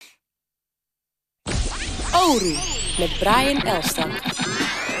Oru met Brian Elstak.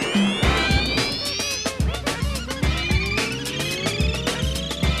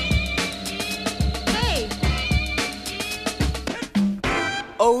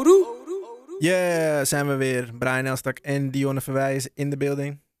 Oru. Yeah, zijn we weer. Brian Elstak en Dionne Verwijs in de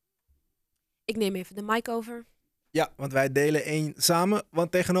building. Ik neem even de mic over. Ja, want wij delen één samen.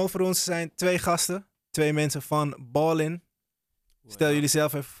 Want tegenover ons zijn twee gasten. Twee mensen van Ballin. Stel jullie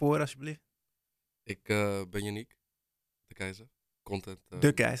zelf even voor, alsjeblieft. Ik ben Yannick, de keizer.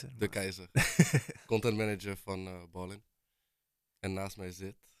 De keizer. De keizer. Content manager van Ballin. En naast mij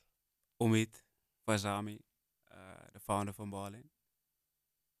zit... Omid Fazami, de founder van Ballin.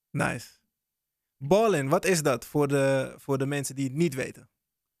 Nice. Ballin, wat is dat voor de mensen die het niet weten?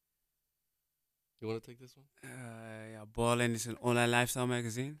 You want to take this one? Ballin is een online lifestyle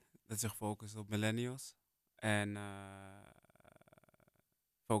magazine dat zich focust op millennials. En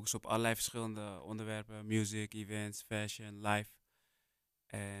focust op allerlei verschillende onderwerpen. Music, events, fashion, life.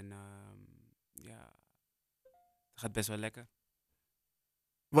 En het gaat best wel lekker.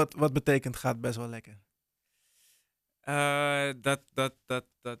 Wat betekent gaat best wel lekker?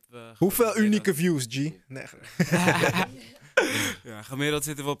 Dat we... Hoeveel unieke views, G? Nee. Ja, gemiddeld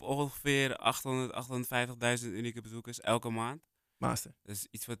zitten we op ongeveer 850.000 unieke bezoekers elke maand. Master. Dus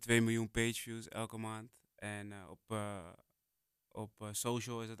iets van 2 miljoen page views elke maand. En op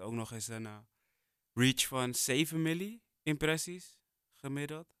social is het ook nog eens een reach van 7 milli impressies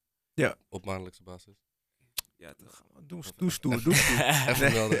gemiddeld. Ja. Op maandelijkse basis. Ja, toch. Doe stoer.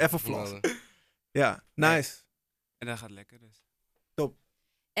 Even melden. Even flossen. Ja, nice. En dat gaat lekker dus.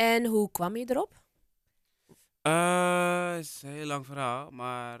 En hoe kwam je erop? Het is een heel lang verhaal,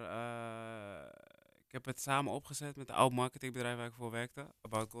 maar ik heb het samen opgezet met een oud marketingbedrijf waar ik voor werkte.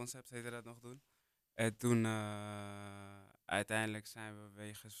 About Concepts heette dat nog toen. En toen uiteindelijk zijn we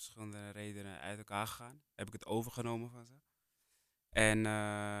wegens verschillende redenen uit elkaar gegaan. Heb ik het overgenomen van ze. En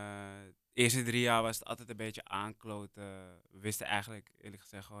de eerste 3 jaar was het altijd een beetje aankloten. We wisten eigenlijk eerlijk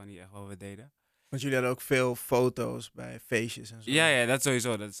gezegd gewoon niet echt wat we deden. Want jullie hadden ook veel foto's bij feestjes en zo. Ja, dat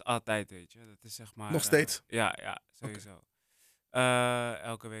sowieso. Dat is altijd, weet je. Dat is zeg maar... Nog steeds? Ja, sowieso.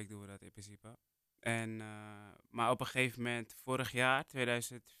 Elke week doen we dat in principe. En, maar op een gegeven moment, vorig jaar,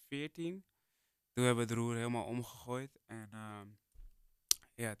 2014, toen hebben we het roer helemaal omgegooid. En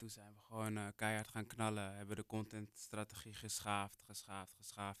toen zijn we gewoon keihard gaan knallen. Hebben de contentstrategie geschaafd.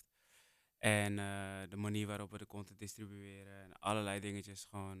 En de manier waarop we de content distribueren en allerlei dingetjes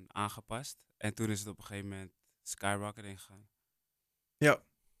gewoon aangepast. En toen is het op een gegeven moment skyrocketing gegaan. Ja.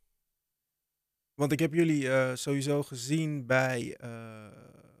 Want ik heb jullie sowieso gezien bij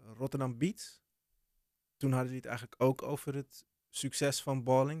Rotterdam Beats. Toen hadden jullie het eigenlijk ook over het succes van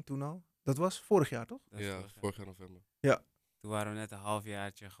Balling toen al. Dat was vorig jaar, toch? Dat is Ja, vorig jaar november. Ja. Toen waren we net een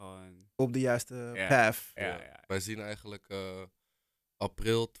halfjaartje gewoon... Op de juiste Ja. path. Ja. Wij zien eigenlijk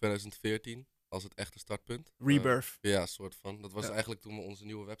april 2014 als het echte startpunt. Rebirth. Ja, soort van. Dat was Ja. eigenlijk toen we onze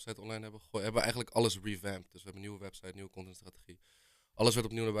nieuwe website online hebben gegooid. Hebben we eigenlijk alles revamped. Dus we hebben een nieuwe website, nieuwe contentstrategie. Alles werd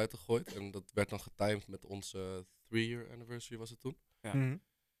opnieuw naar buiten gegooid. En dat werd dan getimed met onze 3-year anniversary was het toen. Ja. Mhm.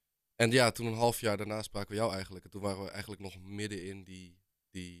 En ja, toen een half jaar daarna spraken we jou eigenlijk. En toen waren we eigenlijk nog midden in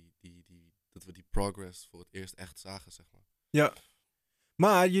dat we die progress voor het eerst echt zagen, zeg maar. Ja.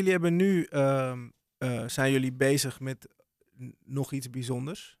 Maar jullie hebben nu, zijn jullie bezig met nog iets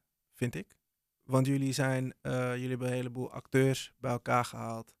bijzonders, vind ik. Want jullie hebben een heleboel acteurs bij elkaar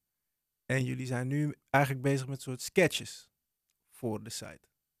gehaald. En jullie zijn nu eigenlijk bezig met soort sketches voor de site.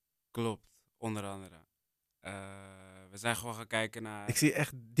 Klopt, onder andere. We zijn gewoon gaan kijken naar... Ik zie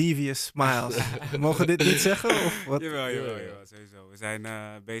echt devious smiles. Mogen we dit niet zeggen? Of wat? Jawel, sowieso. We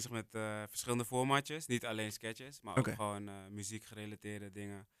zijn bezig met verschillende formatjes. Niet alleen sketches, maar Oké. ook gewoon muziekgerelateerde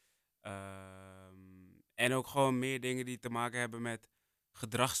dingen. En ook gewoon meer dingen die te maken hebben met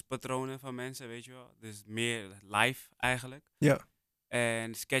gedragspatronen van mensen, weet je wel. Dus meer live eigenlijk. Ja.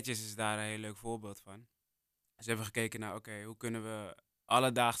 En sketches is daar een heel leuk voorbeeld van. Dus we hebben gekeken naar, oké, hoe kunnen we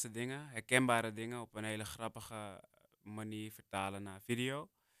alledaagse dingen, herkenbare dingen, op een hele grappige manier vertalen naar video.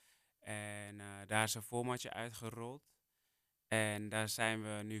 En daar is een formatje uitgerold. En daar zijn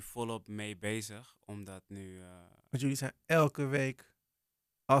we nu volop mee bezig, omdat nu... Want jullie zijn elke week,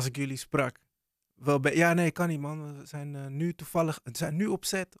 als ik jullie sprak, wel ja, nee, kan niet, man. We zijn nu toevallig, we zijn nu op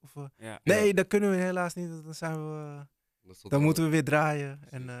set. Of, nee, dat kunnen we helaas niet. Dan zijn we... Dan moeten we weer draaien.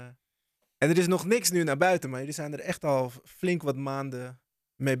 En er is nog niks nu naar buiten, maar jullie zijn er echt al flink wat maanden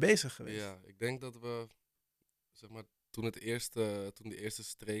mee bezig geweest. Ja, ik denk dat we, zeg maar, toen de eerste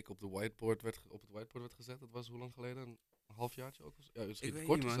streek op het whiteboard werd gezet, dat was hoe lang geleden? Een halfjaartje ook? Ja, ik misschien weet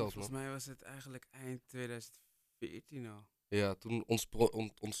korter niet, man. zelfs, Volgens man. mij was het eigenlijk eind 2014 al. Ja, toen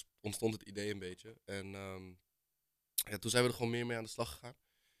ontstond het idee een beetje. En toen zijn we er gewoon meer mee aan de slag gegaan.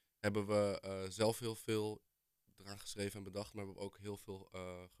 Hebben we zelf heel veel eraan geschreven en bedacht. Maar we hebben ook heel veel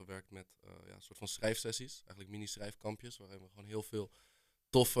gewerkt met een soort van schrijfsessies. Eigenlijk mini-schrijfkampjes. Waarin we gewoon heel veel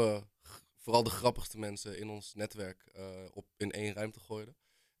toffe, vooral de grappigste mensen in ons netwerk in één ruimte gooiden.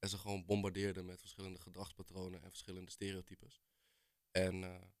 En ze gewoon bombardeerden met verschillende gedragspatronen en verschillende stereotypes.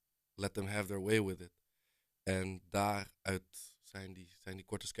 En let them have their way with it. En daaruit zijn die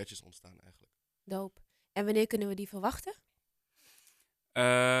korte sketches ontstaan eigenlijk. Dope. En wanneer kunnen we die verwachten?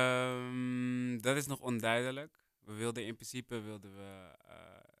 Dat is nog onduidelijk. In principe wilden we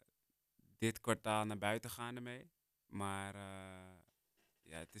dit kwartaal naar buiten gaan ermee. Maar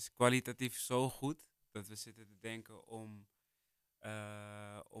het is kwalitatief zo goed dat we zitten te denken om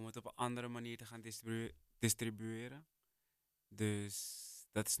het op een andere manier te gaan distribueren. Dus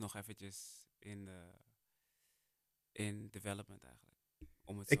dat is nog eventjes in development eigenlijk.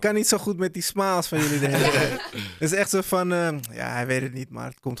 Ik kan niet zo goed met die smiles van jullie de hele tijd. Het is echt zo van, hij weet het niet, maar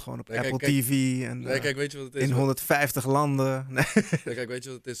het komt gewoon op Apple TV en kijk, weet je wat het is? In 150 landen. Nee. Kijk, weet je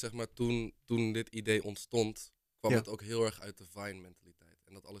wat het is? Zeg maar, toen dit idee ontstond, kwam het ook heel erg uit de Vine-mentaliteit.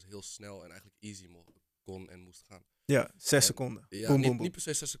 En dat alles heel snel en eigenlijk easy kon en moest gaan. Ja, 6 seconden. Ja, boom, boom, niet per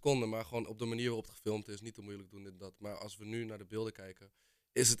se 6 seconden, maar gewoon op de manier waarop het gefilmd is. Niet te moeilijk doen, dit dat. Maar als we nu naar de beelden kijken,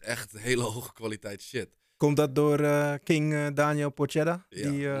 is het echt hele hoge kwaliteit shit. Komt dat door King Daniel Porchetta,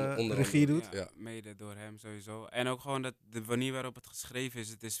 die regie doet? Ja, mede door hem sowieso. En ook gewoon de manier waarop het geschreven is,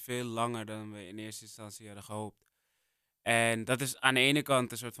 het is veel langer dan we in eerste instantie hadden gehoopt. En dat is aan de ene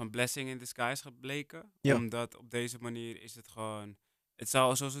kant een soort van blessing in disguise gebleken. Ja. Omdat op deze manier is het gewoon...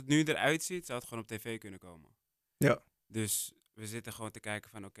 zoals het nu eruit ziet, zou het gewoon op tv kunnen komen. Ja. Dus we zitten gewoon te kijken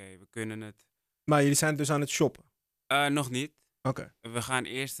van oké, we kunnen het... Maar jullie zijn dus aan het shoppen? Nog niet. Oké. We gaan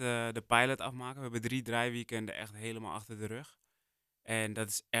eerst de pilot afmaken. We hebben 3 draaiweekenden echt helemaal achter de rug. En dat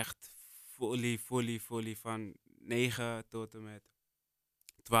is echt fully van 9 tot en met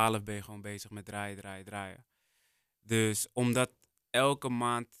 12 ben je gewoon bezig met draaien. Dus om dat elke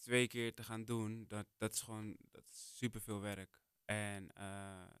maand 2 keer te gaan doen, dat is superveel werk. En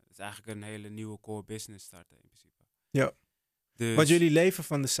het is eigenlijk een hele nieuwe core business starten in principe. Ja. Dus... Want jullie leven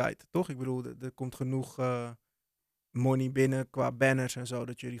van de site, toch? Ik bedoel, er komt genoeg money binnen qua banners en zo,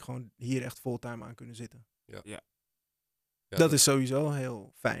 dat jullie gewoon hier echt fulltime aan kunnen zitten. Ja. Dat is sowieso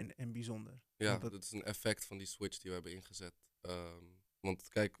heel fijn en bijzonder. Ja, dat is een effect van die switch die we hebben ingezet. Want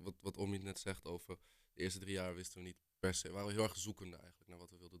kijk, wat Omid net zegt over de eerste 3 jaar wisten we niet per se. We waren heel erg zoekende eigenlijk naar wat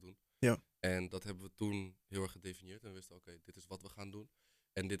we wilden doen. Ja. En dat hebben we toen heel erg gedefinieerd. En we wisten, oké, dit is wat we gaan doen.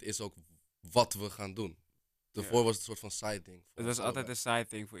 En dit is ook wat we gaan doen. Daarvoor was het een soort van side ding. Het was altijd een side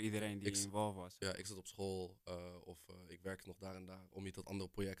thing voor iedereen die involved was. Ja, ik zat op school of ik werkte nog daar en daar. Omid had andere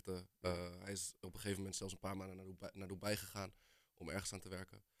projecten. Hij is op een gegeven moment zelfs een paar maanden naar Dubai gegaan om ergens aan te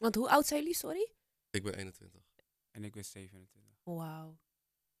werken. Want hoe oud zijn jullie, sorry? Ik ben 21. En ik ben 27. Wauw.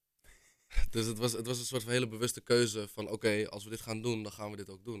 Dus het was een soort van hele bewuste keuze van oké, als we dit gaan doen, dan gaan we dit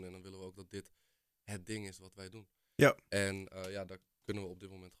ook doen. En dan willen we ook dat dit het ding is wat wij doen. Ja. En daar kunnen we op dit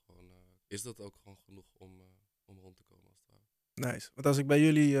moment gewoon, is dat ook gewoon genoeg om rond te komen als het ware. Nice. Want als ik bij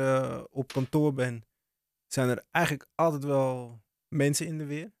jullie op kantoor ben, zijn er eigenlijk altijd wel mensen in de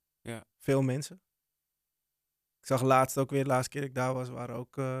weer. Ja. Veel mensen. Ik zag laatst ook weer, de laatste keer dat ik daar was, waren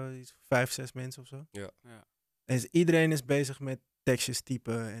ook iets 5, 6 mensen of zo. Ja. En iedereen is bezig met tekstjes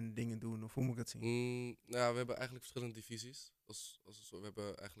typen en dingen doen, of hoe moet ik dat zien? We hebben eigenlijk verschillende divisies. We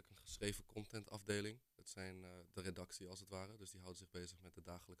hebben eigenlijk een geschreven content afdeling. Dat zijn de redactie als het ware. Dus die houden zich bezig met de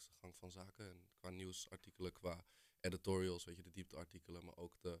dagelijkse gang van zaken. En qua nieuwsartikelen, qua editorials, weet je, de diepteartikelen, maar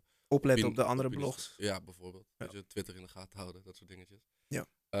ook de... Opletten op de andere blogs. Ja, bijvoorbeeld. Ja. Weet je, Twitter in de gaten houden, dat soort dingetjes. Ja.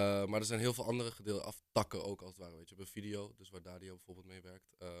 Maar er zijn heel veel andere gedeelten, aftakken ook als het ware. Weet je. We hebben video, dus waar Dadio bijvoorbeeld mee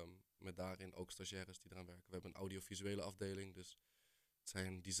werkt. Met daarin ook stagiaires die eraan werken. We hebben een audiovisuele afdeling, dus het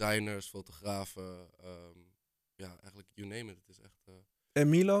zijn designers, fotografen. Eigenlijk you name it. Het is echt... En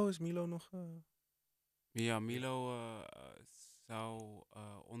Milo? Is Milo nog... Ja, Milo zou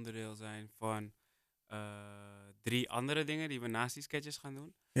onderdeel zijn van 3 andere dingen die we naast die sketches gaan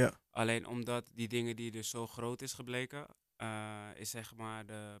doen. Ja. Alleen omdat die dingen die dus zo groot is gebleken, is zeg maar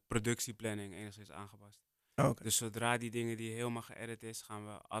de productieplanning enigszins aangepast. Oh, okay. Dus zodra die dingen die helemaal geëdit is, gaan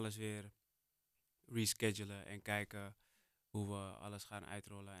we alles weer reschedulen en kijken hoe we alles gaan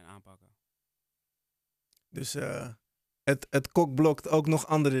uitrollen en aanpakken. Dus het kokblokt ook nog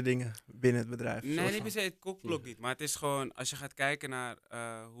andere dingen binnen het bedrijf? Nee, niet per se het kokblok niet. Maar het is gewoon, als je gaat kijken naar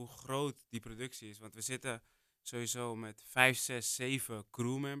hoe groot die productie is. Want we zitten sowieso met 5, 6, 7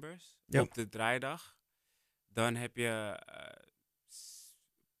 crewmembers op de draaidag. Dan heb je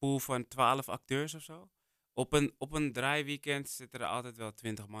pool van 12 acteurs of zo. op een draaiweekend zitten er altijd wel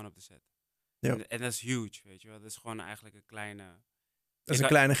 20 man op de set. Ja. En dat is huge, weet je wel. Dat is gewoon eigenlijk een kleine... Dat is een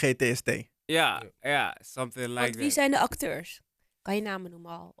kleine GTST. Ja, something like Want wie that. zijn de acteurs? Kan je namen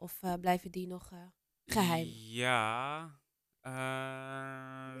noemen al? Of blijven die nog geheim? Ja.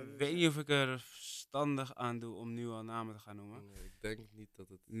 Weet niet of ik er verstandig aan doe om nu al namen te gaan noemen. Nee, ik denk niet dat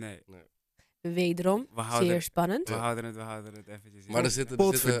het... Nee. Wederom, We houden- zeer spannend. We houden het eventjes in. Maar er zitten,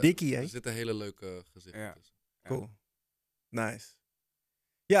 Potverdikkie, hè? er zitten hele leuke gezichten Ja. tussen. Cool. Nice.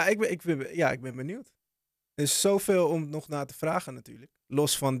 Ja, ik ben benieuwd. Er is zoveel om nog naar te vragen natuurlijk.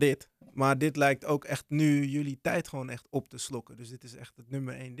 Los van dit. Maar dit lijkt ook echt nu jullie tijd gewoon echt op te slokken. Dus dit is echt het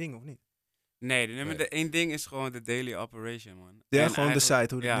nummer 1 ding, of niet? Nee, Nee. één ding is gewoon de daily operation, man. Ja, En gewoon de eigenlijk-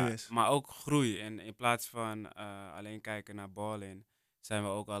 site, hoe het nu is. Maar ook groei. En in plaats van alleen kijken naar ball-in, zijn we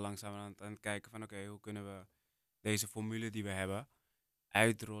ook al langzaam aan het kijken van oké, hoe kunnen we deze formule die we hebben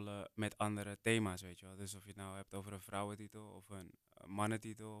uitrollen met andere thema's, weet je wel. Dus of je het nou hebt over een vrouwentitel, of een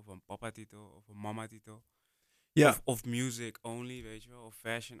mannentitel, of een papa-titel, of een mama-titel. Ja, Of music only, weet je wel, of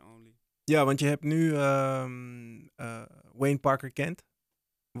fashion only. ja, want je hebt nu Wayne Parker Kent.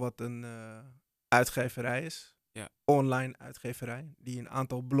 Wat een uitgeverij is. Ja. Online uitgeverij. Die een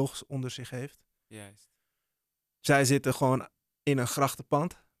aantal blogs onder zich heeft. Juist. Zij zitten gewoon in een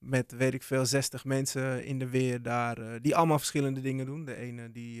grachtenpand. Met, weet ik veel, 60 mensen in de weer daar. Die allemaal verschillende dingen doen. De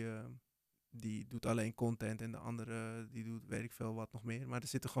ene die doet alleen content. En de andere die doet weet ik veel wat nog meer. Maar er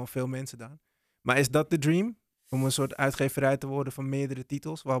zitten gewoon veel mensen daar. Maar is dat de dream? Om een soort uitgeverij te worden van meerdere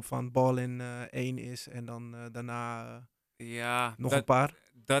titels. Waarvan Ballin 1 is. En dan daarna Ja, nog een paar.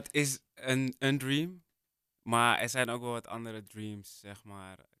 dat is een dream. Maar er zijn ook wel wat andere dreams, zeg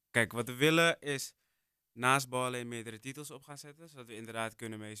maar. Kijk, wat we willen is naast ballen meerdere titels op gaan zetten. Zodat we inderdaad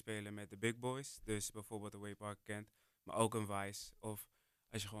kunnen meespelen met de big boys. Dus bijvoorbeeld de Waypark Kent. Maar ook een Vice. Of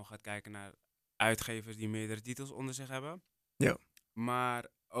als je gewoon gaat kijken naar uitgevers die meerdere titels onder zich hebben. Ja. Maar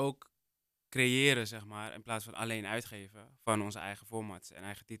ook creëren, zeg maar, in plaats van alleen uitgeven van onze eigen formats en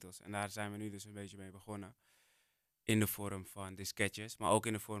eigen titels. En daar zijn we nu dus een beetje mee begonnen. In de vorm van de sketches, maar ook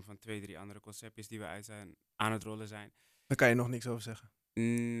in de vorm van 2, 3 andere conceptjes die we aan het rollen zijn. Daar kan je nog niks over zeggen.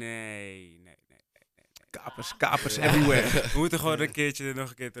 Nee. Kapers everywhere. We moeten gewoon een keertje er nog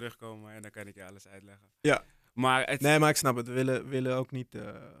een keer terugkomen en dan kan ik je alles uitleggen. Ja. Maar het, Nee, maar ik snap het. We willen ook niet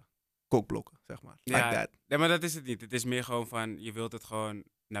kookblokken, zeg maar. Like Ja, that. nee, maar dat is het niet. Het is meer gewoon van, je wilt het gewoon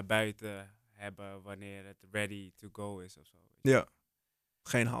naar buiten hebben wanneer het ready to go is of zo. weet je. Ja.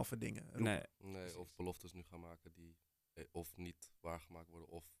 Geen halve dingen. roepen. Nee. Nee, of beloftes nu gaan maken die of niet waargemaakt worden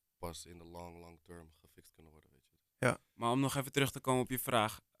of pas in de long term gefixt kunnen worden, weet je. Maar om nog even terug te komen op je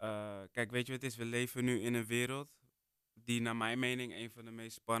vraag. Kijk, weet je wat het is? We leven nu in een wereld die naar mijn mening een van de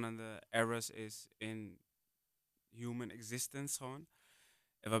meest spannende eras is in human existence gewoon.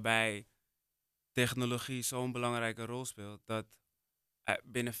 En waarbij technologie zo'n belangrijke rol speelt dat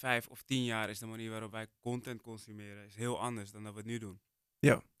binnen 5 of 10 jaar is de manier waarop wij content consumeren is heel anders dan dat we het nu doen.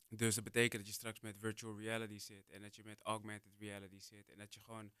 Ja. Dus dat betekent dat je straks met virtual reality zit en dat je met augmented reality zit en dat je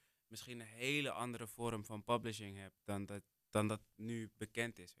gewoon misschien een hele andere vorm van publishing hebt dan dat nu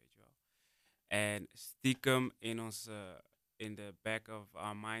bekend is, weet je wel. En stiekem in de back of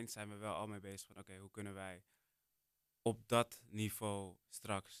our mind zijn we wel al mee bezig van oké, hoe kunnen wij op dat niveau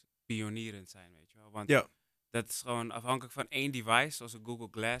straks pionierend zijn, weet je wel. Want Ja. dat is gewoon afhankelijk van één device, zoals een Google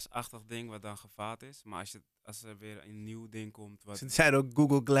Glass-achtig ding wat dan gefaald is. Maar als er weer een nieuw ding komt wat... Ze zijn ook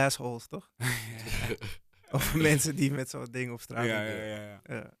Google Glassholes, toch? Of mensen die met zo'n ding op straat Ja, lopen. ja.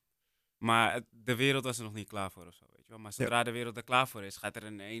 Ja. Maar de wereld was er nog niet klaar voor of zo, weet je wel. Maar zodra de wereld er klaar voor is, gaat er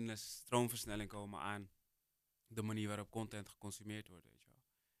een ene stroomversnelling komen aan de manier waarop content geconsumeerd wordt, weet je wel.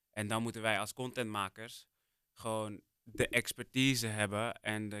 En dan moeten wij als contentmakers gewoon de expertise hebben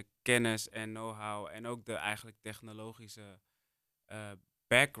en de kennis en know-how en ook de eigenlijk technologische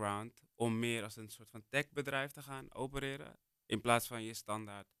background om meer als een soort van techbedrijf te gaan opereren in plaats van je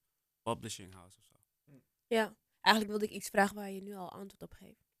standaard publishing house of zo. Ja, eigenlijk wilde ik iets vragen waar je nu al antwoord op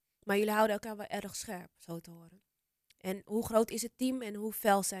geeft. Maar jullie houden elkaar wel erg scherp, zo te horen. En hoe groot is het team en hoe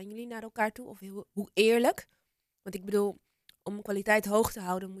fel zijn jullie naar elkaar toe? Of hoe eerlijk? Want ik bedoel, om kwaliteit hoog te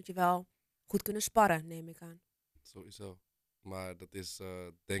houden moet je wel goed kunnen sparren, neem ik aan. Sowieso. Maar dat is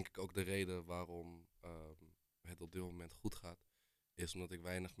denk ik ook de reden waarom het op dit moment goed gaat. Is omdat ik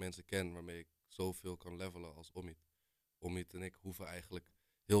weinig mensen ken waarmee ik zoveel kan levelen als Omid. Omid en ik hoeven eigenlijk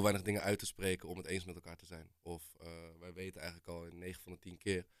heel weinig dingen uit te spreken om het eens met elkaar te zijn. Of wij weten eigenlijk al in 9 van de 10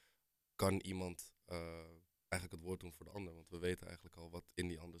 keer kan iemand eigenlijk het woord doen voor de ander. Want we weten eigenlijk al wat in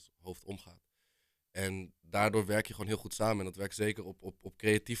die anders hoofd omgaat. En daardoor werk je gewoon heel goed samen. En dat werkt zeker op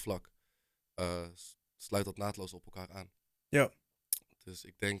creatief vlak. Sluit dat naadloos op elkaar aan. Ja. Dus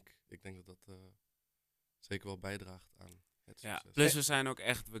ik denk dat zeker wel bijdraagt aan het Ja, succes. plus we zijn ook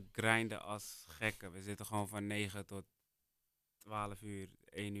echt, we grinden als gekken. We zitten gewoon van 9 tot 12 uur,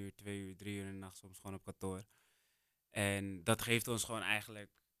 1 uur, 2 uur, 3 uur in de nacht soms gewoon op kantoor. En dat geeft ons gewoon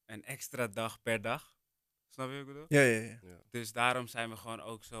eigenlijk een extra dag per dag. Snap je wat ik bedoel? Ja. Ja. Dus daarom zijn we gewoon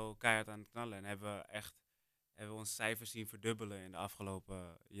ook zo keihard aan het knallen. En hebben we ons cijfers zien verdubbelen in de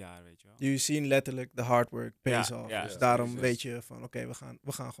afgelopen jaar, weet je wel. Jullie zien letterlijk de hard work pays Ja, off. ja, dus ja, daarom sowieso. weet je van, oké,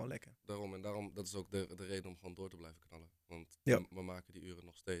 we gaan gewoon lekker. Daarom, dat is ook de reden om gewoon door te blijven knallen. Want Ja. we maken die uren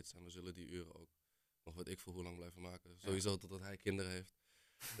nog steeds. En we zullen die uren ook nog weet ik veel hoe lang blijven maken. Sowieso totdat hij kinderen heeft.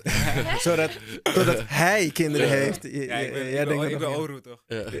 Totdat hij kinderen Ja. heeft. Ja, ik ben, Jij denkt ik nog ben niet. Oru, toch?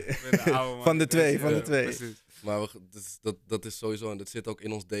 Ja. Ik ben de oude man. Van de twee, Dus, van de twee. Precies. Maar dat is sowieso, en dat zit ook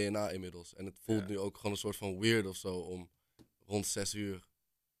in ons DNA inmiddels. En het voelt Ja. nu ook gewoon een soort van weird of zo om rond 6 uur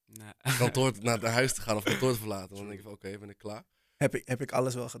Nee. kantoor naar huis te gaan of kantoor te verlaten. Dan denk je van oké, ben ik klaar? Heb ik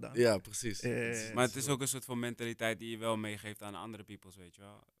alles wel gedaan? Ja, precies. Maar het is ook een soort van mentaliteit die je wel meegeeft aan andere peoples, weet je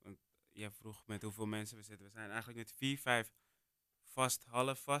wel. Want jij vroeg met hoeveel mensen we zitten. We zijn eigenlijk met 4, 5 vast,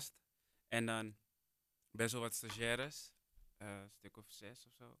 half vast. En dan best wel wat stagiaires. Een stuk of 6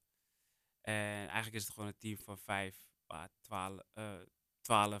 of zo. En eigenlijk is het gewoon een team van 5,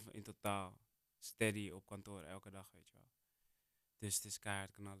 12 in totaal. Steady op kantoor elke dag, weet je wel. Dus het is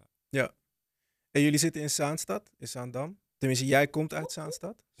keihard knallen. En jullie zitten in Zaanstad, in Zaandam. Tenminste, jij komt uit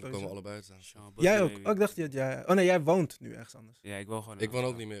Zaanstad. We sowieso. komen allebei uit Zaanstad. Sean Jij Butler, ook? baby. Oh, ik dacht dat jij... Oh nee, jij woont nu ergens anders. Ja, ik wil gewoon. Ik woon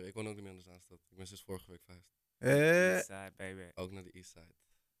ook niet meer. Ik woon ook niet meer in de Zaanstad. Ik ben sinds vorige week verhuisd. Eastside, baby. Ook naar de East Side.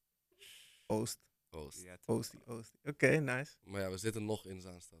 Oost. Oost. Ja, toch. Oostie. Oké, nice. Maar ja, we zitten nog in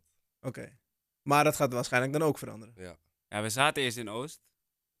Zaanstad. Oké. Maar dat gaat waarschijnlijk dan ook veranderen. Ja. Ja, we zaten eerst in Oost.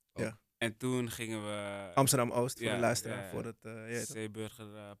 Ja. En toen gingen we Amsterdam-Oost, voor ja, de luisteraar. ja. Voor het, je weet toch?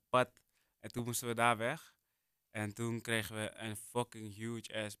 Zeeburger pad. En toen moesten we daar weg. En toen kregen we een fucking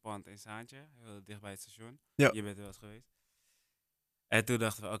huge ass pand in Zaantje. Heel dicht bij het station. Ja. Je bent er wel eens geweest. En toen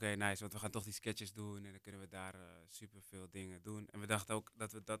dachten we, oké, nice, want we gaan toch die sketches doen. En dan kunnen we daar super veel dingen doen. En we dachten ook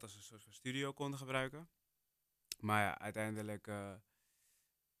dat we dat als een soort van studio konden gebruiken. Maar ja, uiteindelijk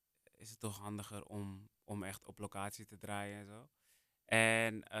is het toch handiger om echt op locatie te draaien en zo.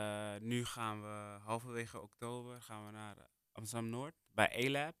 En nu gaan we halverwege oktober gaan we naar Amsterdam-Noord bij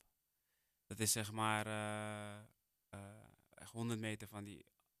A-Lab. Dat is zeg maar echt 100 meter van die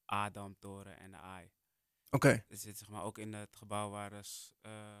A-damtoren en de AI. Oké. Dat zit zeg maar ook in het gebouw waar de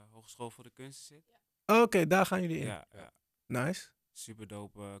Hogeschool voor de Kunsten zit. Oké, daar gaan jullie in. Ja, ja. Nice. Super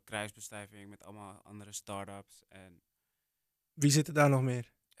dope kruisbestuiving met allemaal andere start-ups. En, Wie zit er daar nog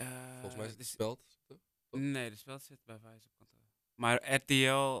meer? Volgens mij is het dus- speld. toch? Nee, de speld zit bij Wijs op kantoor. Maar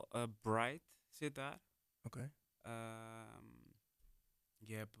RTL Bright zit daar. Oké.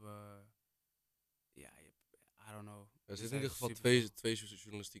 Je hebt, I don't know. Er zitten in zijn ieder geval superveel. twee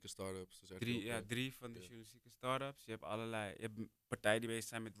journalistieke start-ups. Dus Drie van de Ja. journalistieke start-ups. Je hebt allerlei. Je hebt partijen die bezig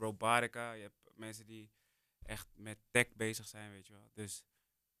zijn met robotica. Je hebt mensen die echt met tech bezig zijn, weet je wel. Dus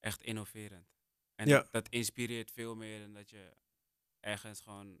echt innoverend. En Ja. dat inspireert veel meer dan dat je ergens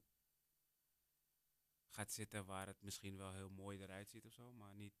gewoon gaat zitten waar het misschien wel heel mooi eruit ziet of zo,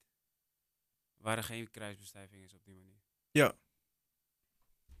 maar niet. Waar er geen kruisbestuiving is op die manier.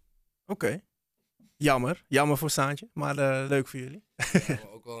 Oké. Jammer. Jammer voor Saantje, maar leuk voor jullie. Ja, maar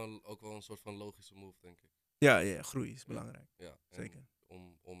ook wel een soort van logische move, denk ik. Ja, groei is belangrijk. Ja, en Zeker.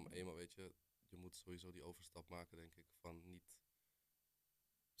 Om eenmaal, weet je moet sowieso die overstap maken, denk ik, van niet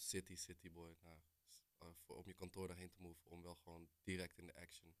city boy naar om je kantoor daarheen te move, om wel gewoon direct in de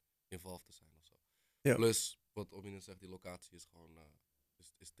action involved te zijn of zo. Ja. Plus, wat Omine zegt, die locatie is gewoon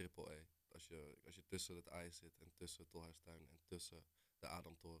is triple A. Als je tussen het ijs zit en tussen Tolhuistuin en tussen de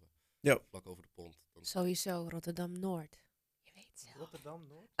Adamtoren, Ja. vlak over de pont. Dan Sowieso Rotterdam-Noord. Je weet zelf.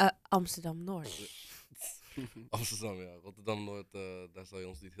 Rotterdam-Noord? Amsterdam-Noord. Amsterdam, ja. Rotterdam-Noord, daar zal je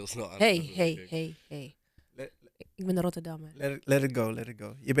ons niet heel snel aan. Hey. Ik ben een Rotterdammer. Let it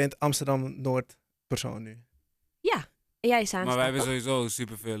go. Je bent Amsterdam-Noord persoon nu. Ja, en jij is aan. Maar wij hebben sowieso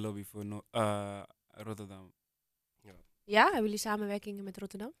superveel lobby voor Rotterdam. Ja, hebben jullie samenwerkingen met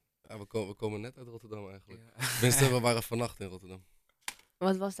Rotterdam? Ja, we komen net uit Rotterdam eigenlijk. Ja. Tenminste, we waren vannacht in Rotterdam.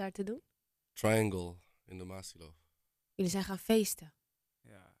 Wat was daar te doen? Triangle in de Maasilo. Jullie zijn gaan feesten.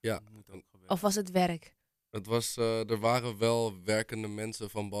 Ja, dat moet ook gebeuren. Of was het werk? Het was, er waren wel werkende mensen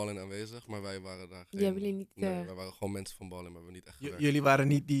van Ballin aanwezig, maar wij waren daar geen... Die hebben jullie niet... Nee, wij waren gewoon mensen van Ballin, maar we hebben niet echt gewerkt. Jullie waren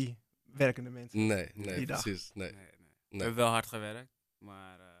niet die werkende mensen. Nee, die dag. precies. Nee. We hebben wel hard gewerkt,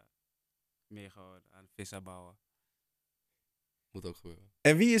 maar meer gewoon aan vissa bouwen. Moet ook gebeuren.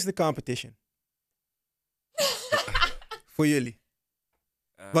 En wie is de competition? Voor jullie.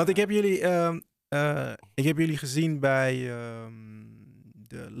 Want ik heb jullie gezien bij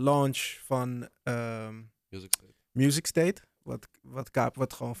de launch van Music State. Music State,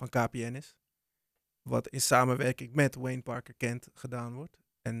 wat gewoon van KPN is. Wat in samenwerking met Wayne Parker Kent gedaan wordt.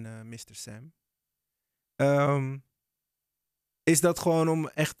 En Mr. Sam. Is dat gewoon om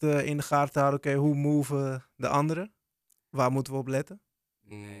echt in de gaten te houden, oké, hoe moven de anderen? Waar moeten we op letten?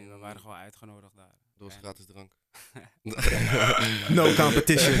 Nee, we waren gewoon uitgenodigd daar. Dat was gratis drank. No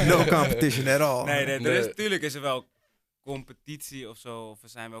competition at all. Nee, natuurlijk is er wel competitie of zo, of we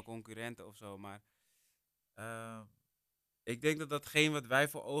zijn wel concurrenten of zo, maar ik denk dat datgene wat wij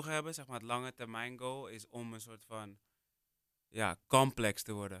voor ogen hebben, zeg maar het lange termijn goal, is om een soort van complex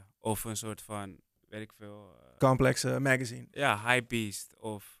te worden. Of een soort van, weet ik veel... Complex magazine. Ja, Hypebeast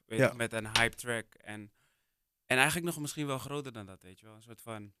of weet ik, met een hype track. En eigenlijk nog misschien wel groter dan dat, weet je wel. Een soort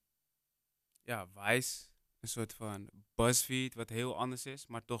van, Vice. Een soort van BuzzFeed, wat heel anders is,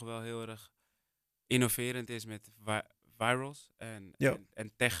 maar toch wel heel erg innoverend is met virals.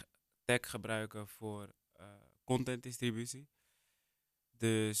 En tech gebruiken voor content distributie.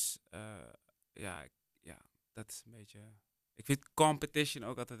 Dus dat is een beetje... Ik vind competition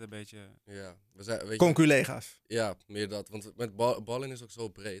ook altijd een beetje... Ja, weet je, conculega's. Ja, meer dat. Want met ballen is ook zo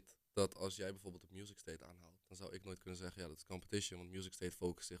breed dat als jij bijvoorbeeld op Music State aanhaalt, dan zou ik nooit kunnen zeggen, dat is competition, want Music State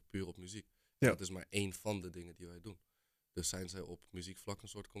focust zich puur op muziek. Ja. Dat is maar één van de dingen die wij doen. Dus zijn zij op muziekvlak een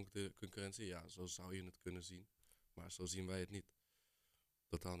soort concurrentie? Ja, zo zou je het kunnen zien. Maar zo zien wij het niet.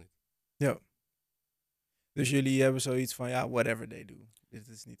 Totaal niet. Ja. Dus jullie hebben zoiets van, whatever they do. Dit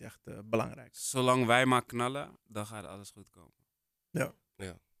is niet echt belangrijk. Zolang wij maar knallen, dan gaat alles goed komen. Ja.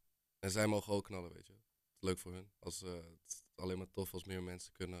 En zij mogen ook knallen, weet je. Het is leuk voor hun. Het is alleen maar tof als meer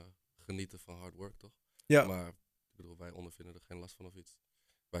mensen kunnen genieten van hard work, toch? Ja. Maar ik bedoel, wij ondervinden er geen last van of iets.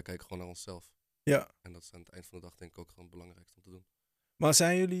 Wij kijken gewoon naar onszelf. Ja. En dat is aan het eind van de dag denk ik ook gewoon het belangrijkste om te doen. Maar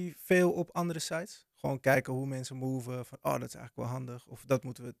zijn jullie veel op andere sites? Gewoon kijken hoe mensen moven. Van, dat is eigenlijk wel handig. Of dat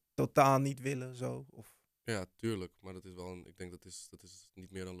moeten we totaal niet willen, zo. Of... Ja, tuurlijk. Maar dat is wel ik denk dat is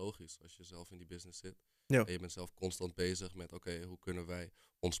niet meer dan logisch als je zelf in die business zit. Ja. En je bent zelf constant bezig met, oké, hoe kunnen wij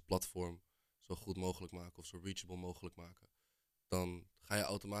ons platform zo goed mogelijk maken of zo reachable mogelijk maken. Dan ga je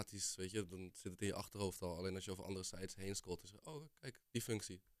automatisch, weet je, dan zit het in je achterhoofd al. Alleen als je over andere sites heen scrolt en zegt, oh, kijk, die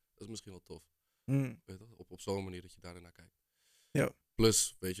functie. Dat is misschien wel tof. Weet je, op zo'n manier dat je daarnaar kijkt. Ja.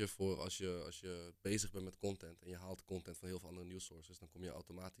 Plus, weet je, voor als je bezig bent met content en je haalt content van heel veel andere news sources, dan kom je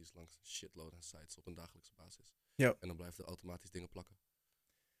automatisch langs een shitload aan sites op een dagelijkse basis. Ja. En dan blijft er automatisch dingen plakken.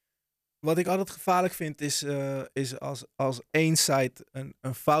 Wat ik altijd gevaarlijk vind is als één site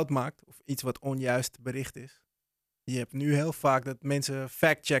een fout maakt of iets wat onjuist bericht is. Je hebt nu heel vaak dat mensen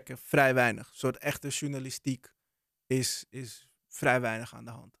factchecken vrij weinig. Een soort echte journalistiek is vrij weinig aan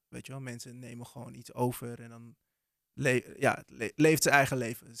de hand. Weet je wel, mensen nemen gewoon iets over en dan leeft zijn eigen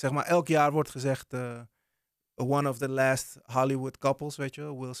leven. Zeg maar, elk jaar wordt gezegd one of the last Hollywood couples, weet je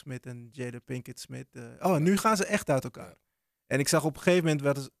wel, Will Smith en Jada Pinkett Smith. Nu gaan ze echt uit elkaar. Ja. En ik zag op een gegeven moment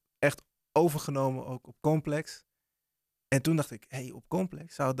werd het echt overgenomen ook op Complex. En toen dacht ik, op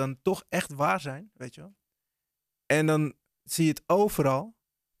Complex zou het dan toch echt waar zijn, weet je wel. En dan zie je het overal.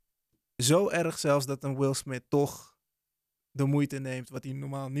 Zo erg zelfs dat een Will Smith toch de moeite neemt, wat hij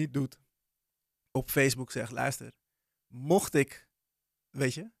normaal niet doet, op Facebook zegt, luister, mocht ik,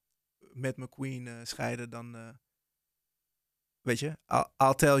 weet je, met mijn queen scheiden, dan, weet je,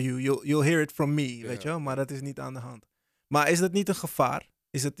 I'll tell you, you'll hear it from me, weet je wel. Maar dat is niet aan de hand. Maar is dat niet een gevaar?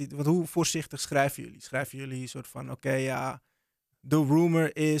 Is dat niet, want hoe voorzichtig schrijven jullie? Schrijven jullie een soort van, de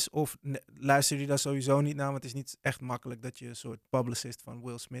rumor is, of luisteren jullie daar sowieso niet naar? Want het is niet echt makkelijk dat je een soort publicist van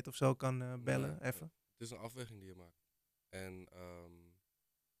Will Smith of zo kan bellen, even. Het is een afweging die je maakt. En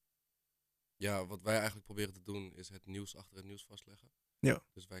wat wij eigenlijk proberen te doen is het nieuws achter het nieuws vastleggen. Ja.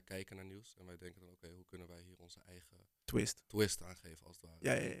 Dus wij kijken naar nieuws en wij denken dan, hoe kunnen wij hier onze eigen twist aangeven als het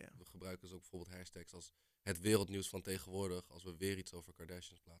ware. Ja. We gebruiken dus ook bijvoorbeeld hashtags als het wereldnieuws van tegenwoordig, als we weer iets over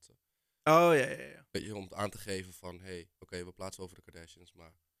Kardashians plaatsen. Oh, ja. Weet je, om aan te geven van, we plaatsen over de Kardashians,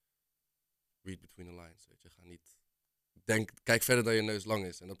 maar read between the lines, weet je. Ga niet, kijk verder dan je neus lang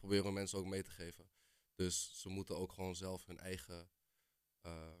is. En dat proberen we mensen ook mee te geven. Dus ze moeten ook gewoon zelf hun eigen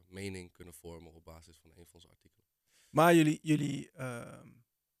mening kunnen vormen op basis van een van onze artikelen. Maar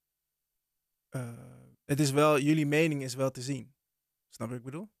het is wel, jullie mening is wel te zien. Snap je wat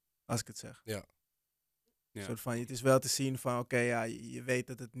ik bedoel? Als ik het zeg. Ja. Een soort van, het is wel te zien van, je weet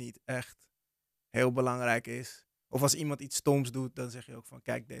dat het niet echt heel belangrijk is. Of als iemand iets stoms doet, dan zeg je ook van,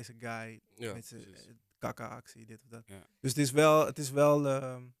 kijk deze guy met zijn kakka-actie, dit of dat. Ja. Dus het is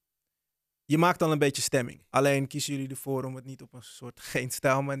wel je maakt al een beetje stemming. Alleen kiezen jullie ervoor om het niet op een soort geen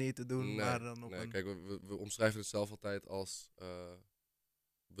stijl manier te doen, maar dan op een... Kijk, we omschrijven het zelf altijd als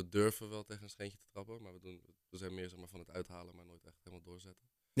we durven wel tegen een scheentje te trappen, maar we zijn meer zeg maar, van het uithalen, maar nooit echt helemaal doorzetten.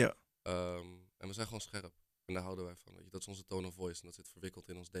 Ja. En we zijn gewoon scherp. En daar houden wij van. Weet je. Dat is onze tone of voice en dat zit verwikkeld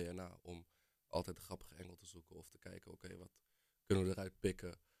in ons DNA om altijd de grappige engel te zoeken of te kijken, oké, wat kunnen we eruit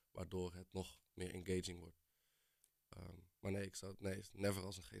pikken waardoor het nog meer engaging wordt. Maar nee, never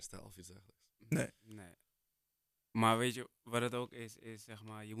als een geen stijl of iets dergelijks. Nee. Maar weet je, wat het ook is zeg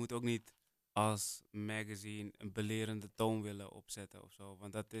maar, je moet ook niet als magazine een belerende toon willen opzetten of zo.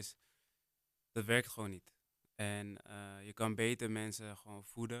 Want dat werkt gewoon niet. En je kan beter mensen gewoon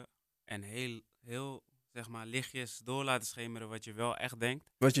voeden en heel zeg maar, lichtjes door laten schemeren wat je wel echt denkt.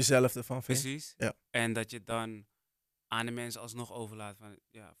 Wat je zelf ervan vindt. Precies. Ja. En dat je dan aan de mensen alsnog overlaat van,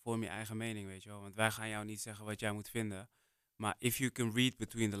 ja, vorm je eigen mening, weet je wel. Want wij gaan jou niet zeggen wat jij moet vinden. Maar if you can read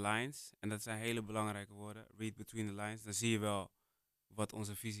between the lines, en dat zijn hele belangrijke woorden, read between the lines, dan zie je wel wat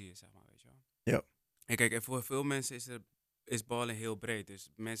onze visie is, zeg maar, weet je wel. Ja. En kijk, en voor veel mensen is ballen heel breed. Dus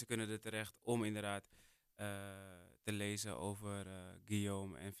mensen kunnen er terecht om inderdaad te lezen over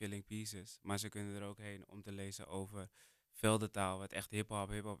Guillaume en Filling Pieces. Maar ze kunnen er ook heen om te lezen over Veldentaal, wat echt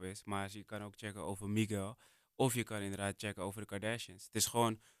hip-hop is. Maar je kan ook checken over Miguel. Of je kan inderdaad checken over de Kardashians. Het is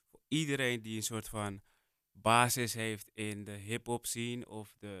gewoon voor iedereen die een soort van basis heeft in de hip-hop scene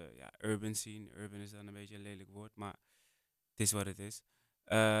of de urban scene. Urban is dan een beetje een lelijk woord, maar het is wat het is.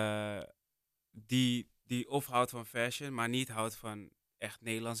 Die of houdt van fashion, maar niet houdt van echt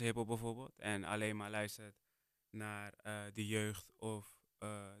Nederlandse hip-hop bijvoorbeeld. En alleen maar luistert naar de jeugd of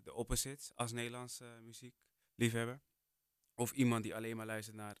de opposites als Nederlandse muziekliefhebber. Of iemand die alleen maar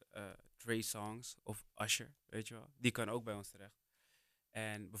luistert naar Trey Songz of Usher, weet je wel. Die kan ook bij ons terecht.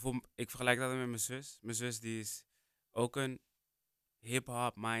 En bijvoorbeeld, ik vergelijk dat met mijn zus. Mijn zus die is ook een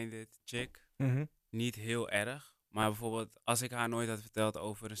hip-hop-minded chick. Mhm. Niet heel erg. Maar bijvoorbeeld, als ik haar nooit had verteld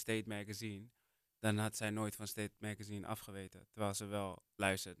over een State Magazine, dan had zij nooit van State Magazine afgeweten. Terwijl ze wel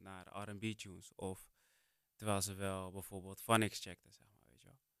luistert naar R&B tunes. Of terwijl ze wel bijvoorbeeld Phonics checkte, zeg maar, weet je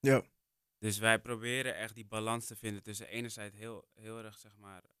wel. Ja. Dus wij proberen echt die balans te vinden tussen enerzijds heel erg, zeg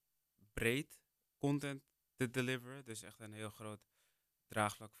maar, breed content te deliveren. Dus echt een heel groot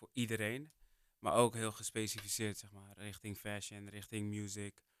draagvlak voor iedereen. Maar ook heel gespecificeerd, zeg maar, richting fashion, richting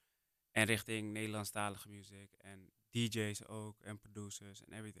music. En richting Nederlandstalige music. En DJ's ook, en producers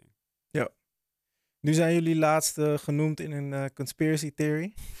en everything. Ja. Nu zijn jullie laatst genoemd in een conspiracy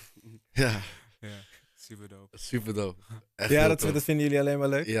theory. Ja. Super dope. Super dope. Ja, dat vinden jullie alleen maar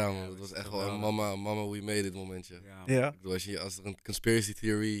leuk? Ja man, dat was echt wel een mama we made it momentje. Ja. Ik bedoel, als er een conspiracy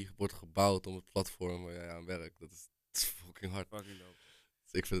theory wordt gebouwd om het platform aan werk, dat is fucking hard. Fucking dope.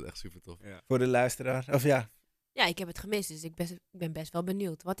 Dus ik vind het echt super tof. Ja. Voor de luisteraar. Of ja. Ja, ik heb het gemist, dus ik ben best wel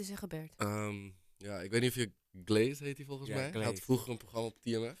benieuwd. Wat is er gebeurd? Ja, ik weet niet of je Glaze heet hij volgens mij. Glaze. Hij had vroeger een programma op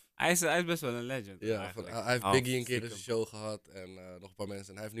TMF. Hij is best wel een legend. Ja, hij heeft Biggie een keer in zijn show gehad en nog een paar mensen.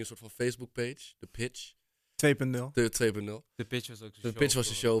 En hij heeft nu een soort van Facebook page, The Pitch. 2.0. De 2.0. De pitch was ook De Pitch was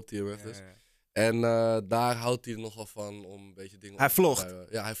zijn show op TMF dus. Ja. En daar houdt hij er nogal van om een beetje dingen Hij op te vlogt. duiden.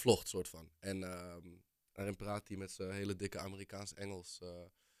 Ja, hij vlogt soort van. En daarin praat hij met zijn hele dikke Amerikaans Engels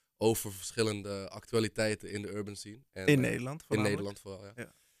over verschillende actualiteiten in de urban scene. En, In Nederland In voornamelijk. Nederland vooral, ja.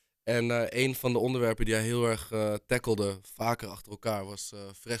 Ja. En een van de onderwerpen die hij heel erg tackelde, vaker achter elkaar, was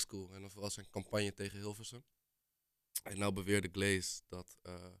Fresco. En dan vooral zijn campagne tegen Hilversum. En nou beweerde Glaze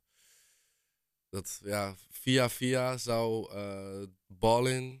dat via zou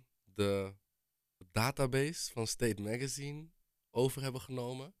Ballin de database van State Magazine over hebben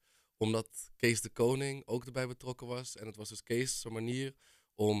genomen. Omdat Kees de Koning ook erbij betrokken was. En het was dus Kees' manier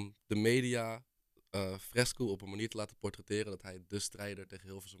om de media Fresco op een manier te laten portretteren dat hij de strijder tegen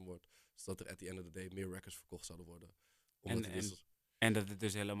Hilversum wordt. Zodat er at the end of the day meer records verkocht zouden worden. En dat het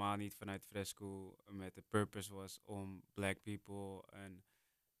dus helemaal niet vanuit Fresco met de purpose was om black people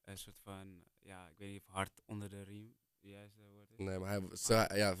een soort van, ik weet niet of hard onder de riem de juiste woord is. Nee, maar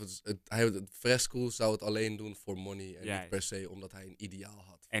Fresco zou het alleen doen voor money en niet per se omdat hij een ideaal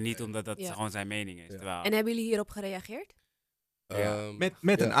had. En niet omdat dat gewoon zijn mening is. Ja. Terwijl, En hebben jullie hierop gereageerd?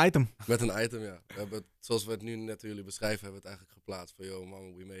 Met een item. Met een item, ja. We hebben het, zoals we het nu net jullie beschrijven, hebben we het eigenlijk geplaatst van, yo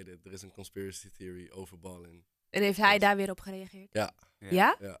man, we made it. Er is een conspiracy theory over Ballin. En heeft hij daar weer op gereageerd? Ja.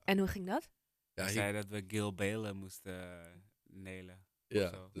 Ja? Ja. En hoe ging dat? Ja, hij zei dat we Gil Belen moesten nelen.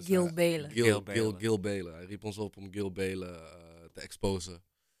 Ja, dus Gil Belen. Gil Belen. Hij riep ons op om Gil Belen te exposen.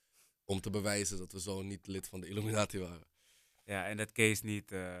 Om te bewijzen dat we zo niet lid van de Illuminati waren. Ja, en dat Kees niet,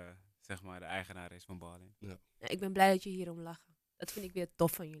 zeg maar, de eigenaar is van Ballin. Ja. Ja, ik ben blij dat je hierom lachen. Dat vind ik weer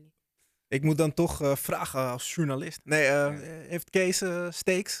tof van jullie. Ik moet dan toch vragen als journalist. Nee, heeft Kees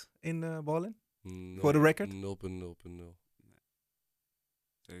stakes in Ballin? Voor de record? 0.0.0.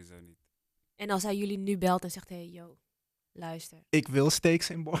 Sowieso niet. En als hij jullie nu belt en zegt, hey yo, Luister. Ik wil steaks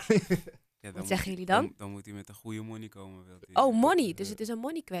in Borlin. Ja, Wat zeggen jullie dan? Dan moet hij met een goede money komen. Wilt hij. Oh, money. Dus het is een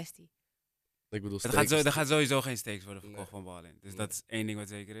money kwestie. Ik bedoel, Er gaat sowieso geen steaks worden verkocht van Ballin. Dus Nee. dat is één ding wat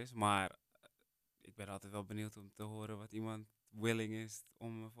zeker is. Maar ik ben altijd wel benieuwd om te horen wat iemand willing is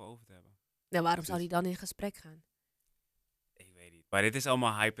om ervoor over te hebben. Nou, waarom zou die dan in gesprek gaan? Ik weet niet. Maar dit is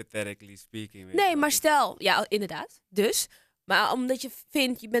allemaal hypothetically speaking. weet je Nee, wel. maar Dus- stel, ja, inderdaad. Dus, maar omdat je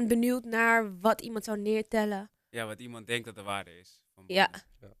vindt, je bent benieuwd naar wat iemand zou neertellen. Ja, wat iemand denkt dat de waarde is. Van Ja.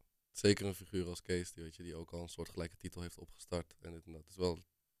 Ballin. Zeker een figuur als Kees, die ook al een soortgelijke titel heeft opgestart. En dat is wel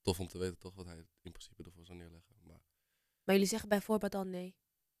tof om te weten toch wat hij in principe ervoor zou neerleggen. Maar Maar jullie zeggen bijvoorbeeld dan nee.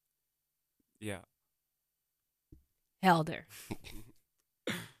 Ja. Helder.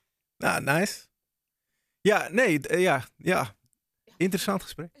 Nou, nice. Ja, nee, ja. Interessant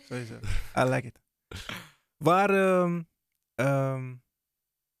gesprek, sowieso. I like it.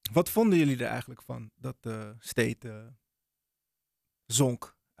 Wat vonden jullie er eigenlijk van dat State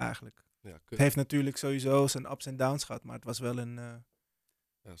zonk eigenlijk? ja, kut. Het heeft natuurlijk sowieso zijn ups en downs gehad, maar het was wel een...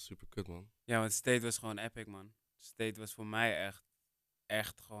 Ja, super kut, man. Ja, want State was gewoon epic, man. State was voor mij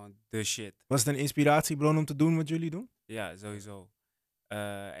echt gewoon de shit. Was het een inspiratiebron om te doen wat jullie doen? Ja, sowieso.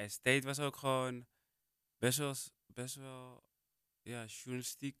 En State was ook gewoon best wel ja,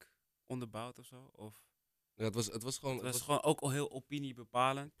 journalistiek onderbouwd of zo. Of Ja, het was gewoon... het was gewoon ook al heel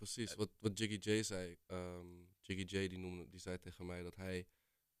opiniebepalend. Precies, wat Jiggy J zei. Jiggy J die zei tegen mij dat hij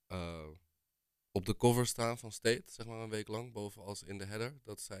op de cover staan van State, zeg maar een week lang, boven als in de header,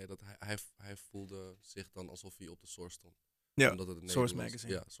 dat zei dat hij voelde zich dan alsof hij op de Source stond. Ja, Omdat het Source Nederlands-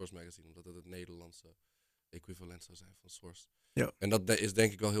 Magazine. Ja, Source Magazine, omdat het het Nederlandse equivalent zou zijn van Source. Ja. En dat is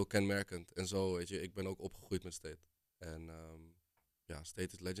denk ik wel heel kenmerkend. En zo, weet je, ik ben ook opgegroeid met State. En ja,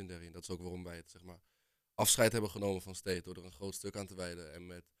 State is legendary. En dat is ook waarom wij het, zeg maar, afscheid hebben genomen van State. Door er een groot stuk aan te wijden en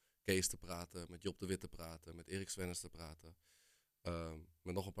met Kees te praten, met Job de Wit te praten, met Erik Swennes te praten.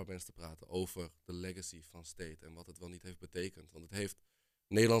 Met nog een paar mensen te praten over de legacy van State en wat het wel niet heeft betekend. Want het heeft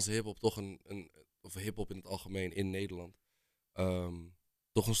Nederlandse hiphop toch of hiphop in het algemeen in Nederland,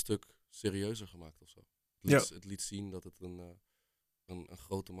 toch een stuk serieuzer gemaakt of zo. Het liet zien dat het een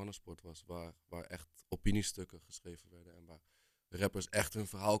grote mannensport was, waar echt opiniestukken geschreven werden en waar rappers echt hun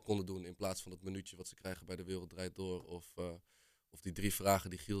verhaal konden doen in plaats van dat minuutje wat ze krijgen bij De Wereld Draait Door of die 3 vragen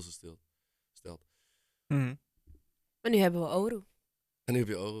die Giel ze stelt. Mhm. Maar nu hebben we Oru. En nu heb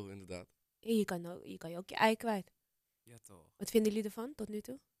je Oro, inderdaad. En je kan je ook je ei kwijt. Ja, toch. Wat vinden jullie ervan tot nu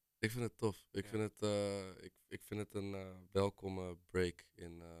toe? Ik vind het tof. Ik vind het een welkome break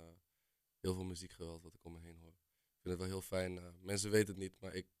in heel veel muziekgeweld wat ik om me heen hoor. Ik vind het wel heel fijn. Mensen weten het niet,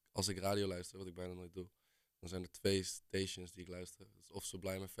 maar als ik radio luister, wat ik bijna nooit doe, dan zijn er 2 stations die ik luister. Dat is of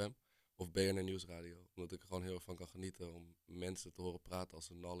Sublime FM of BNN Nieuwsradio. Omdat ik er gewoon heel erg van kan genieten om mensen te horen praten als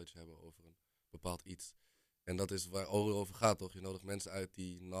ze knowledge hebben over een bepaald iets. En dat is waar Oro over gaat, toch? Je nodigt mensen uit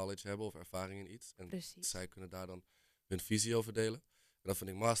die knowledge hebben of ervaring in iets. En Precies. zij kunnen daar dan hun visie over delen. En dat vind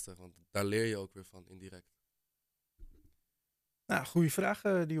ik master, want daar leer je ook weer van, indirect. Nou, goede vraag,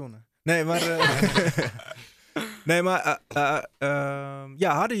 Dionne. Nee, maar...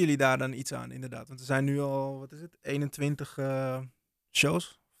 ja, hadden jullie daar dan iets aan, inderdaad? Want er zijn nu al, wat is het, 21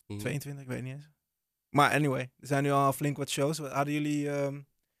 shows? Mhm. 22, ik weet niet eens. Maar anyway, er zijn nu al flink wat shows. Hadden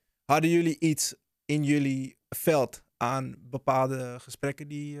jullie iets in jullie veld aan bepaalde gesprekken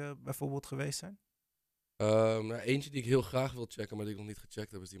die bijvoorbeeld geweest zijn? Nou, eentje die ik heel graag wil checken, maar die ik nog niet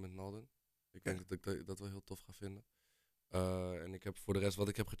gecheckt heb, is die met Nalden. Ik denk dat ik dat wel heel tof ga vinden. En ik heb voor de rest, wat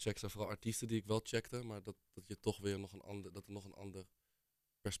ik heb gecheckt, zijn vooral artiesten die ik wel checkte, maar dat je toch weer dat er nog een ander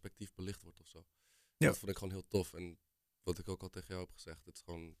perspectief belicht wordt of zo. Ja. Dat vond ik gewoon heel tof. En wat ik ook al tegen jou heb gezegd, het is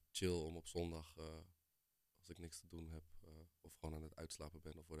gewoon chill om op zondag, als ik niks te doen heb, of gewoon aan het uitslapen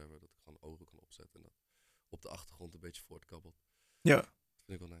ben of whatever, dat ik gewoon ogen kan opzetten en dat op de achtergrond een beetje voortkabbelt. Ja. Dat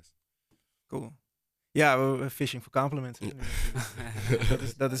vind ik wel nice. Cool. Ja, we fishing for compliments. hè.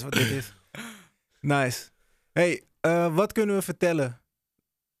 dat is wat dit is. Nice. Hey, wat kunnen we vertellen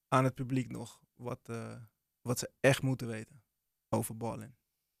aan het publiek nog? Wat ze echt moeten weten over Ballin?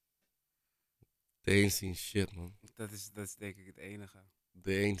 They ain't seen shit, man. Dat is denk ik het enige.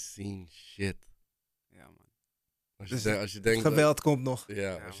 They ain't seen shit. Ja, man. Dus Als je denkt Geweld komt nog.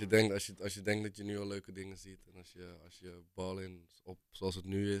 Ja, als je denkt dat je nu al leuke dingen ziet en als je Ballin op zoals het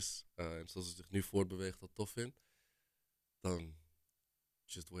nu is en zoals het zich nu voortbeweegt al tof vindt, dan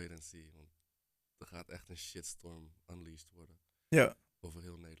just wait and see, want er gaat echt een shitstorm unleashed worden Ja. over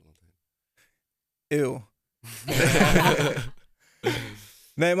heel Nederland heen. Eeuw.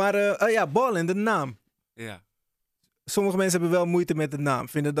 Nee, maar ja, Ballin, de naam. Ja. Sommige mensen hebben wel moeite met de naam.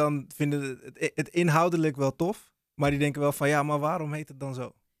 Vinden het inhoudelijk wel tof. Maar die denken wel van, ja, maar waarom heet het dan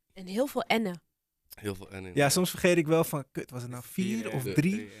zo? En heel veel ennen. Heel veel N in. Ja, soms vergeet ik wel van, kut, was het nou 4 of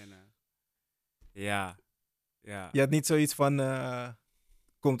 3? Ja. Ja. Je had niet zoiets van,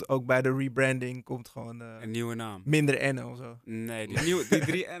 komt ook bij de rebranding, komt gewoon Een nieuwe naam. minder N'en of zo. Nee, die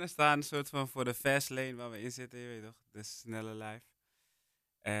 3 N'en staan een soort van voor de fast lane waar we in zitten, je weet toch? De snelle lijf.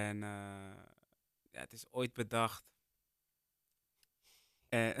 En ja, het is ooit bedacht.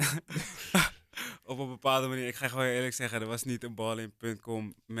 En op een bepaalde manier, ik ga gewoon eerlijk zeggen, er was niet een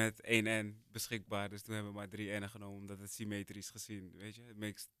ballin.com met 1 N beschikbaar. Dus toen hebben we maar 3 N'en genomen, omdat het symmetrisch gezien, weet je, het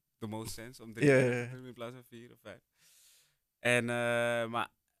makes the most sense om 3 N'en te doen in plaats van 4 of 5. En, maar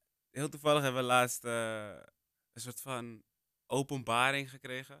heel toevallig hebben we laatst een soort van openbaring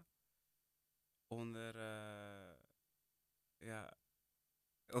gekregen. Onder, ja,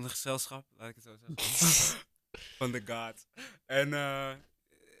 onder gezelschap, laat ik het zo zeggen. Van de gods. En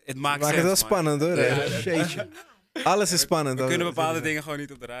het maakt Maakt het wel sense, man. spannend hoor. Ja, Jeetje. Alles is spannend. We hoor. kunnen bepaalde dingen gewoon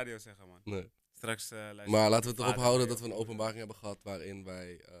niet op de radio zeggen, man. Nee. Straks luisteren Maar laten we het erop vader houden mee dat we een of- openbaring hebben gehad waarin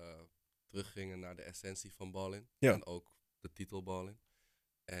wij teruggingen naar de essentie van Ballin. Ja. En ook de titel Ballin.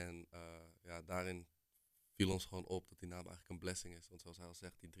 En ja, daarin viel ons gewoon op dat die naam eigenlijk een blessing is. Want zoals hij al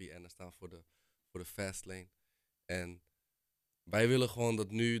zegt, die 3 N'en staan voor de fast lane. En wij willen gewoon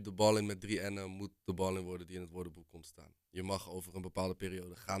dat nu de Ballin met 3 N'en moet de Ballin worden die in het woordenboek komt staan. Je mag over een bepaalde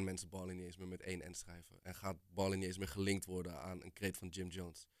periode, gaan mensen Ballin niet eens meer met 1 N schrijven. En gaat Ballin niet eens meer gelinkt worden aan een kreet van Jim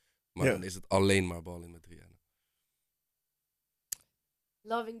Jones. Maar Ja. dan is het alleen maar Ballin met 3 N'en.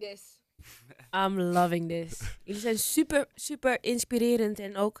 Loving this. I'm loving this. Jullie zijn super, super inspirerend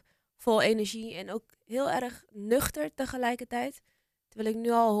en ook vol energie en ook heel erg nuchter tegelijkertijd. Terwijl ik nu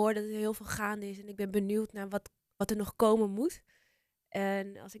al hoor dat er heel veel gaande is en ik ben benieuwd naar wat er nog komen moet.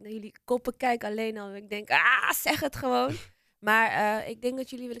 En als ik naar jullie koppen kijk alleen al, ik denk, zeg het gewoon. Maar ik denk dat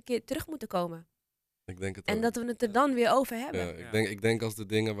jullie wel een keer terug moeten komen. Ik denk het En ook. dat we het er dan weer over hebben. Ja, Ja. ik denk als de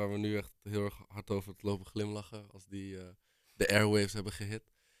dingen waar we nu echt heel erg hard over het lopen glimlachen, als die de airwaves hebben gehit,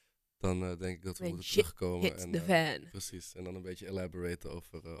 dan denk ik dat we When moeten shit terugkomen. hits En, the fan. precies, en dan een beetje elaboraten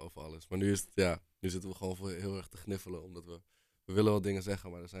over alles. Maar nu is het, ja, nu zitten we gewoon voor heel erg te gniffelen, omdat we willen wel dingen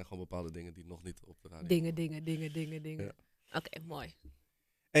zeggen, maar er zijn gewoon bepaalde dingen die nog niet op de radio Dingen. Ja. Oké, mooi.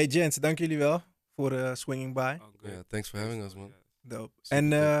 Hey gents, dank jullie wel voor swinging by. Oh, great. Ja, thanks for having us, man. Ja. Dope. Super En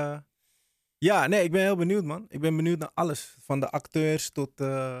tof. ja, nee, ik ben heel benieuwd, man. Ik ben benieuwd naar alles. Van de acteurs tot...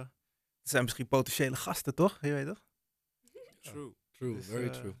 er zijn misschien potentiële gasten, toch? Je weet toch? True. True, Dus, very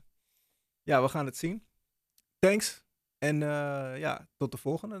true. Ja, we gaan het zien. Thanks. En ja, tot de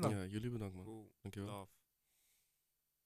volgende dan. Ja, jullie bedankt, man. Cool. Dankjewel. Love.